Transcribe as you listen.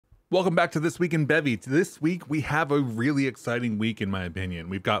Welcome back to This Week in Bevy. This week we have a really exciting week in my opinion.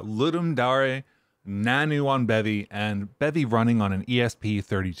 We've got Ludum Dare, Nannou and Bevy, and Bevy running on an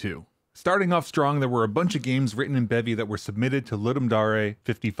ESP32. Starting off strong, there were a bunch of games written in Bevy that were submitted to Ludum Dare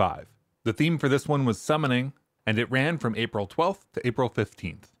 55. The theme for this one was summoning, and it ran from April 12th to April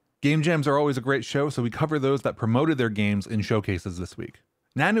 15th. Game jams are always a great show, so we cover those that promoted their games in showcases this week.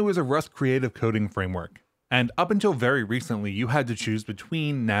 Nannou is a Rust creative coding framework. And up until very recently, you had to choose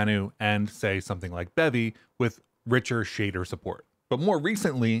between Nannou and, say, something like Bevy with richer shader support. But more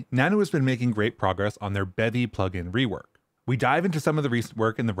recently, Nannou has been making great progress on their Bevy plugin rework. We dive into some of the recent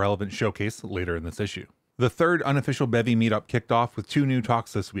work in the relevant showcase later in this issue. The third unofficial Bevy meetup kicked off with two new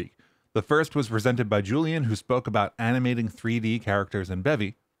talks this week. The first was presented by Julian, who spoke about animating 3D characters in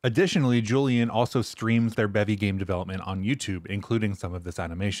Bevy. Additionally, Julian also streams their Bevy game development on YouTube, including some of this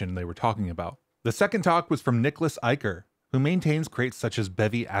animation they were talking about. The second talk was from Nicholas Eicher, who maintains crates such as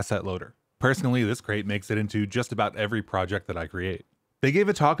Bevy Asset Loader. Personally, this crate makes it into just about every project that I create. They gave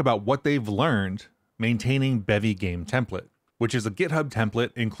a talk about what they've learned maintaining Bevy Game Template, which is a GitHub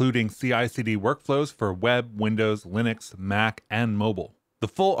template including CI/CD workflows for web, Windows, Linux, Mac, and mobile. The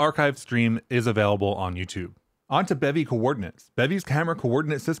full archive stream is available on YouTube. On to Bevy coordinates. Bevy's camera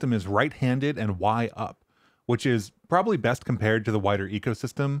coordinate system is right-handed and Y up, which is probably best compared to the wider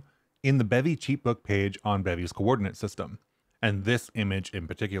ecosystem in the Bevy cheatbook page on Bevy's coordinate system, and this image in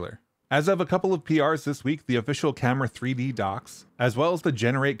particular. As of a couple of PRs this week, the official camera 3D docs, as well as the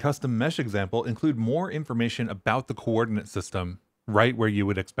generate custom mesh example, include more information about the coordinate system right where you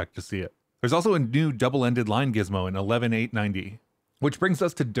would expect to see it. There's also a new double-ended line gizmo in 11.890, which brings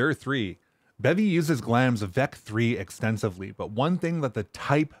us to dir3. Bevy uses Glam's vec3 extensively, but one thing that the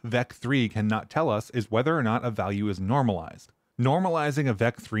type vec3 cannot tell us is whether or not a value is normalized. Normalizing a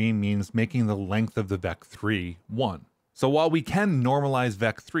vec3 means making the length of the vec3 1. So while we can normalize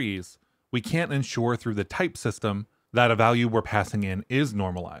vec3s, we can't ensure through the type system that a value we're passing in is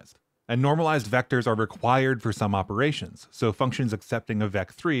normalized. And normalized vectors are required for some operations, so functions accepting a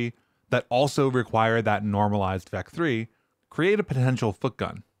vec3 that also require that normalized vec3 create a potential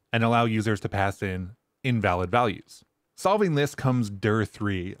footgun and allow users to pass in invalid values. Solving this comes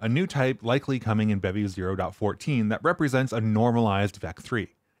dir3, a new type likely coming in Bevy 0.14 that represents a normalized vec3.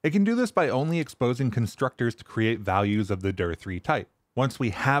 It can do this by only exposing constructors to create values of the dir3 type. Once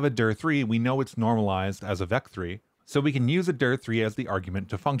we have a dir3, we know it's normalized as a vec3, so we can use a dir3 as the argument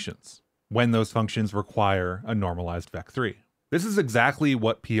to functions, when those functions require a normalized vec3. This is exactly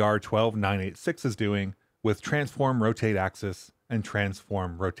what PR 12986 is doing with transform rotate axis and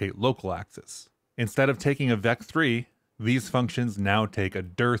transform rotate local axis. Instead of taking a vec3, these functions now take a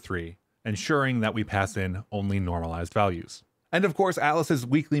dir3, ensuring that we pass in only normalized values. And of course, Alice's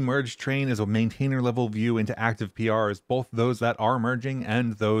weekly merge train is a maintainer level view into active PRs, both those that are merging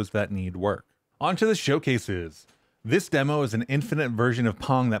and those that need work. On to the showcases. This demo is an infinite version of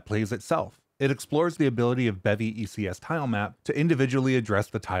Pong that plays itself. It explores the ability of Bevy ECS tile map to individually address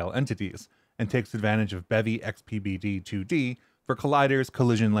the tile entities, and takes advantage of Bevy XPBD2D for colliders,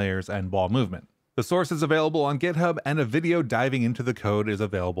 collision layers, and ball movement. The source is available on GitHub, and a video diving into the code is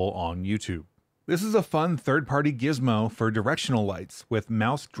available on YouTube. This is a fun third-party gizmo for directional lights with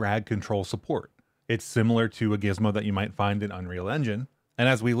mouse drag control support. It's similar to a gizmo that you might find in Unreal Engine, and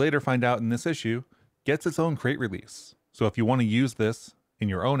as we later find out in this issue, gets its own crate release. So if you want to use this in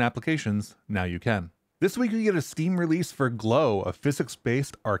your own applications, now you can. This week we get a Steam release for Glow, a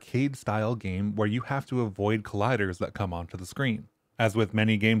physics-based arcade-style game where you have to avoid colliders that come onto the screen. As with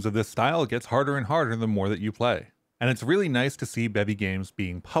many games of this style, it gets harder and harder the more that you play. And it's really nice to see Bevy games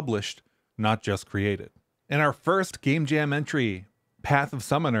being published, not just created. In our first Game Jam entry, Path of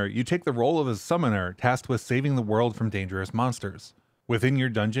Summoner, you take the role of a summoner tasked with saving the world from dangerous monsters. Within your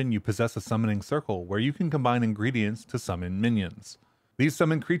dungeon, you possess a summoning circle where you can combine ingredients to summon minions. These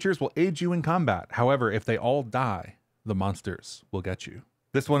summoned creatures will aid you in combat. However, if they all die, the monsters will get you.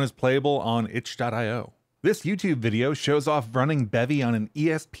 This one is playable on itch.io. This YouTube video shows off running Bevy on an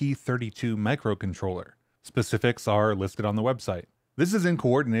esp32 microcontroller. Specifics are listed on the website. This is in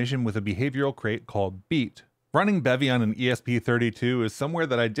coordination with a behavioral crate called Beat. Running Bevy on an esp32 is somewhere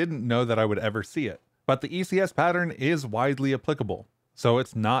that I didn't know that I would ever see it, but the ECS pattern is widely applicable, so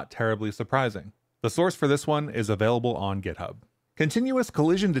it's not terribly surprising. The source for this one is available on GitHub. Continuous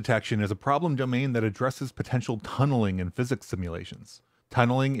collision detection is a problem domain that addresses potential tunneling in physics simulations.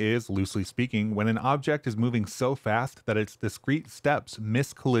 Tunneling is, loosely speaking, when an object is moving so fast that its discrete steps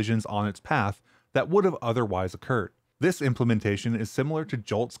miss collisions on its path that would have otherwise occurred. This implementation is similar to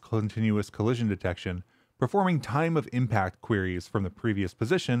Jolt's continuous collision detection, performing time of impact queries from the previous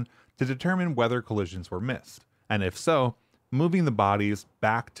position to determine whether collisions were missed, and if so, moving the bodies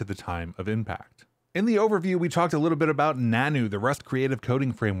back to the time of impact. In the overview, we talked a little bit about Nannou, the Rust creative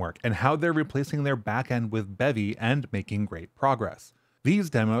coding framework, and how they're replacing their backend with Bevy and making great progress. These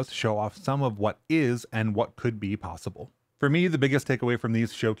demos show off some of what is and what could be possible. For me, the biggest takeaway from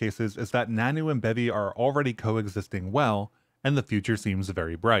these showcases is that Nannou and Bevy are already coexisting well, and the future seems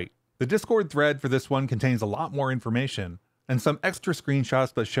very bright. The Discord thread for this one contains a lot more information, and some extra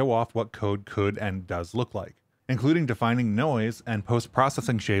screenshots that show off what code could and does look like, including defining noise and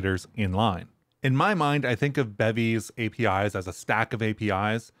post-processing shaders in line. In my mind, I think of Bevy's APIs as a stack of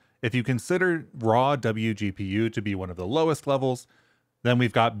APIs. If you consider raw WGPU to be one of the lowest levels, then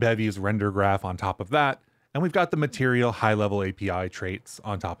we've got Bevy's render graph on top of that, and we've got the material high-level API traits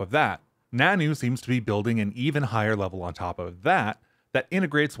on top of that. Nannou seems to be building an even higher level on top of that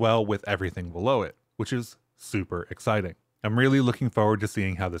integrates well with everything below it, which is super exciting. I'm really looking forward to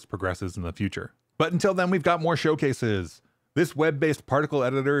seeing how this progresses in the future. But until then, we've got more showcases. This web-based particle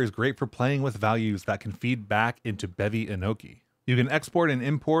editor is great for playing with values that can feed back into Bevy Enoki. You can export and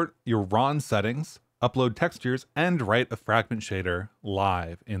import your RON settings, upload textures, and write a fragment shader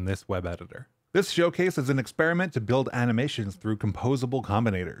live in this web editor. This showcase is an experiment to build animations through composable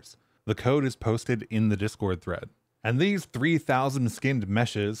combinators. The code is posted in the Discord thread. And these 3,000 skinned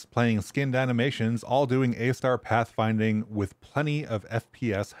meshes playing skinned animations, all doing A-star pathfinding with plenty of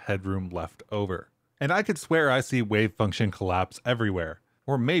FPS headroom left over. And I could swear I see wave function collapse everywhere.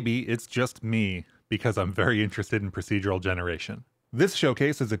 Or maybe it's just me, because I'm very interested in procedural generation. This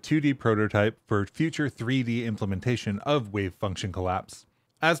showcase is a 2D prototype for future 3D implementation of wave function collapse,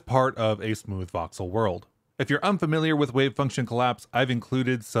 as part of a smooth voxel world. If you're unfamiliar with wave function collapse, I've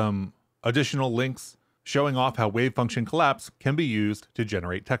included some additional links showing off how wave function collapse can be used to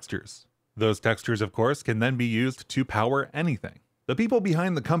generate textures. Those textures, of course, can then be used to power anything. The people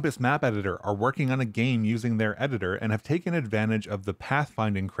behind the Compass map editor are working on a game using their editor and have taken advantage of the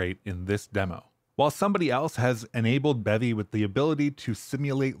pathfinding crate in this demo, while somebody else has enabled Bevy with the ability to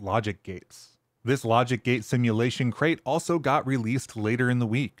simulate logic gates. This logic gate simulation crate also got released later in the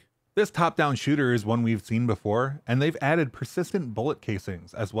week. This top-down shooter is one we've seen before, and they've added persistent bullet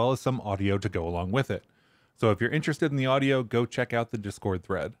casings as well as some audio to go along with it. So if you're interested in the audio, go check out the Discord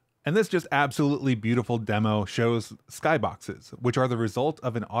thread. And this just absolutely beautiful demo shows skyboxes, which are the result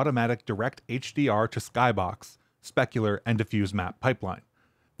of an automatic direct HDR to skybox, specular, and diffuse map pipeline.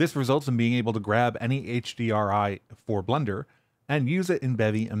 This results in being able to grab any HDRi for Blender and use it in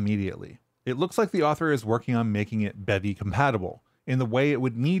Bevy immediately. It looks like the author is working on making it Bevy compatible, in the way it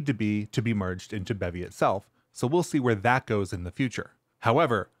would need to be merged into Bevy itself, so we'll see where that goes in the future.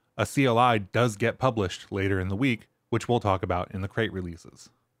 However, a CLI does get published later in the week, which we'll talk about in the crate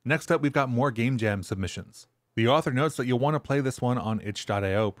releases. Next up, we've got more Game Jam submissions. The author notes that you'll want to play this one on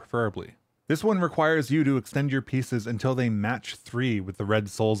itch.io preferably. This one requires you to extend your pieces until they match 3 with the red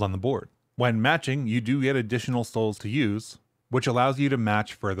souls on the board. When matching, you do get additional souls to use, which allows you to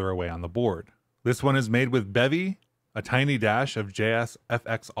match further away on the board. This one is made with Bevy, a tiny dash of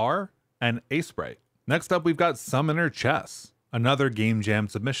JSFXR, and Asprite. Next up, we've got Summoner Chess, another Game Jam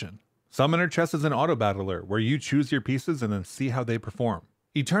submission. Summoner Chess is an auto battler where you choose your pieces and then see how they perform.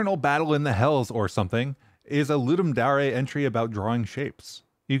 Eternal Battle in the Hells or something is a Ludum Dare entry about drawing shapes.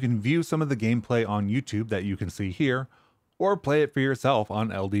 You can view some of the gameplay on YouTube that you can see here, or play it for yourself on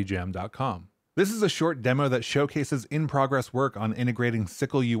ldjam.com. This is a short demo that showcases in-progress work on integrating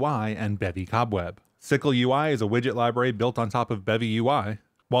Sickle UI and Bevy Cobweb. Sickle UI is a widget library built on top of Bevy UI,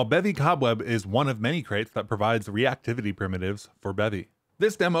 while Bevy Cobweb is one of many crates that provides reactivity primitives for Bevy.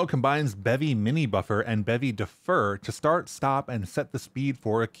 This demo combines Bevy Mini Buffer and Bevy Defer to start, stop, and set the speed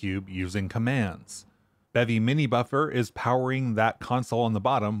for a cube using commands. Bevy Mini Buffer is powering that console on the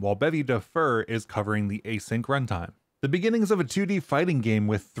bottom, while Bevy Defer is covering the async runtime. The beginnings of a 2D fighting game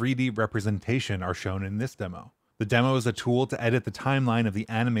with 3D representation are shown in this demo. The demo is a tool to edit the timeline of the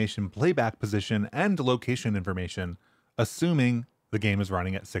animation playback position and location information, assuming the game is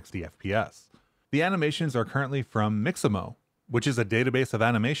running at 60 FPS. The animations are currently from Mixamo, which is a database of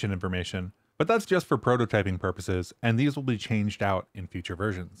animation information, but that's just for prototyping purposes, and these will be changed out in future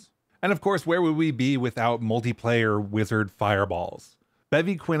versions. And of course, where would we be without multiplayer wizard fireballs?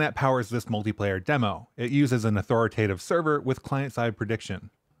 Bevy Quinet powers this multiplayer demo. It uses an authoritative server with client-side prediction.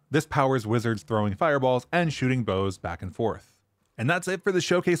 This powers wizards throwing fireballs and shooting bows back and forth. And that's it for the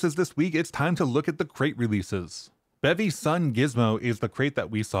showcases this week. It's time to look at the crate releases. Bevy Sun Gizmo is the crate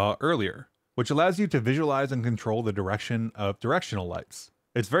that we saw earlier, which allows you to visualize and control the direction of directional lights.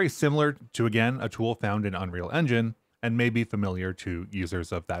 It's very similar to, again, a tool found in Unreal Engine, and may be familiar to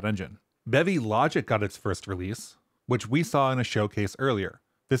users of that engine. Bevy Logic got its first release, which we saw in a showcase earlier.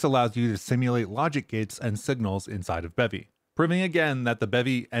 This allows you to simulate logic gates and signals inside of Bevy. proving again that the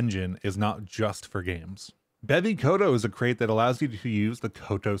Bevy engine is not just for games. Bevy Koto is a crate that allows you to use the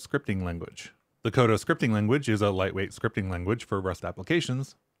Koto scripting language. The Koto scripting language is a lightweight scripting language for Rust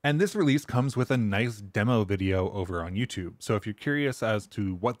applications, and this release comes with a nice demo video over on YouTube, so if you're curious as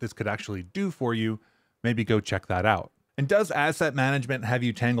to what this could actually do for you, maybe go check that out. And does asset management have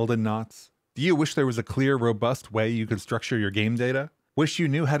you tangled in knots? Do you wish there was a clear, robust way you could structure your game data? Wish you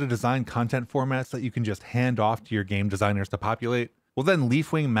knew how to design content formats that you can just hand off to your game designers to populate? Well then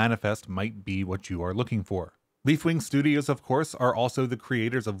Leafwing Manifest might be what you are looking for. Leafwing Studios, of course, are also the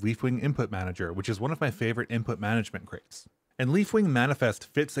creators of Leafwing Input Manager, which is one of my favorite input management crates. And Leafwing Manifest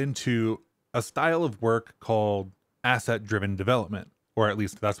fits into a style of work called asset-driven development, or at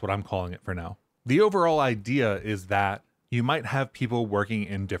least that's what I'm calling it for now. The overall idea is that you might have people working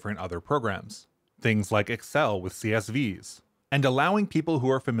in different other programs, things like Excel with CSVs, and allowing people who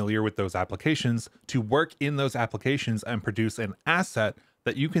are familiar with those applications to work in those applications and produce an asset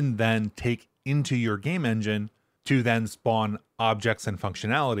that you can then take into your game engine to then spawn objects and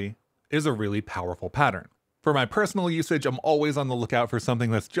functionality is a really powerful pattern. For my personal usage, I'm always on the lookout for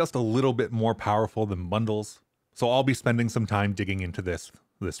something that's just a little bit more powerful than bundles, so I'll be spending some time digging into this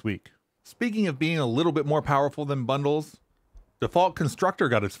week. Speaking of being a little bit more powerful than bundles, default-construtor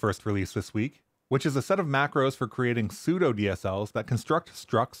got its first release this week, which is a set of macros for creating pseudo DSLs that construct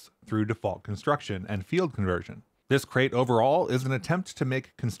structs through default construction and field conversion. This crate overall is an attempt to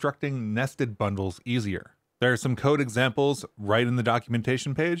make constructing nested bundles easier. There are some code examples right in the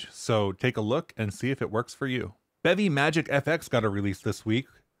documentation page, so take a look and see if it works for you. Bevy Magic FX got a release this week.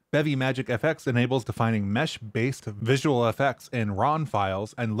 Bevy Magic FX enables defining mesh-based visual effects in RON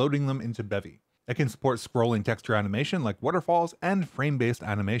files and loading them into Bevy. It can support scrolling texture animation like waterfalls and frame-based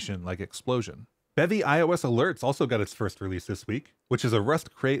animation like explosion. Bevy iOS Alerts also got its first release this week, which is a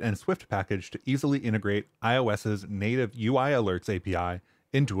Rust crate and Swift package to easily integrate iOS's native UI Alerts API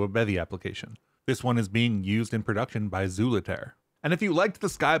into a Bevy application. This one is being used in production by Ludum Dare. And if you liked the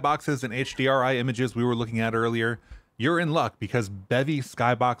skyboxes and HDRi images we were looking at earlier, you're in luck because Bevy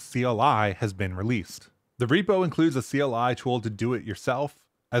Skybox CLI has been released. The repo includes a CLI tool to do it yourself,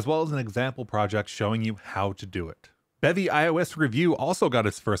 as well as an example project showing you how to do it. Bevy iOS Review also got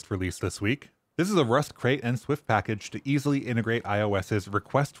its first release this week. This is a Rust crate and Swift package to easily integrate iOS's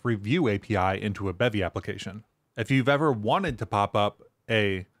Request Review API into a Bevy application. If you've ever wanted to pop up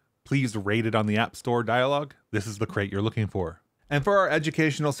a "please rate it on the App Store" dialog, this is the crate you're looking for. And for our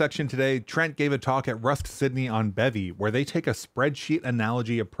educational section today, Trent gave a talk at Rust Sydney on Bevy, where they take a spreadsheet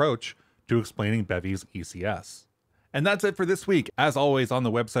analogy approach to explaining Bevy's ECS. And that's it for this week. As always, on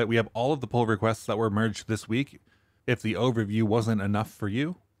the website, we have all of the pull requests that were merged this week, if the overview wasn't enough for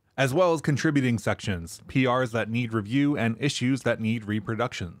you, as well as contributing sections, PRs that need review, and issues that need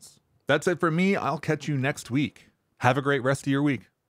reproductions. That's it for me. I'll catch you next week. Have a great rest of your week.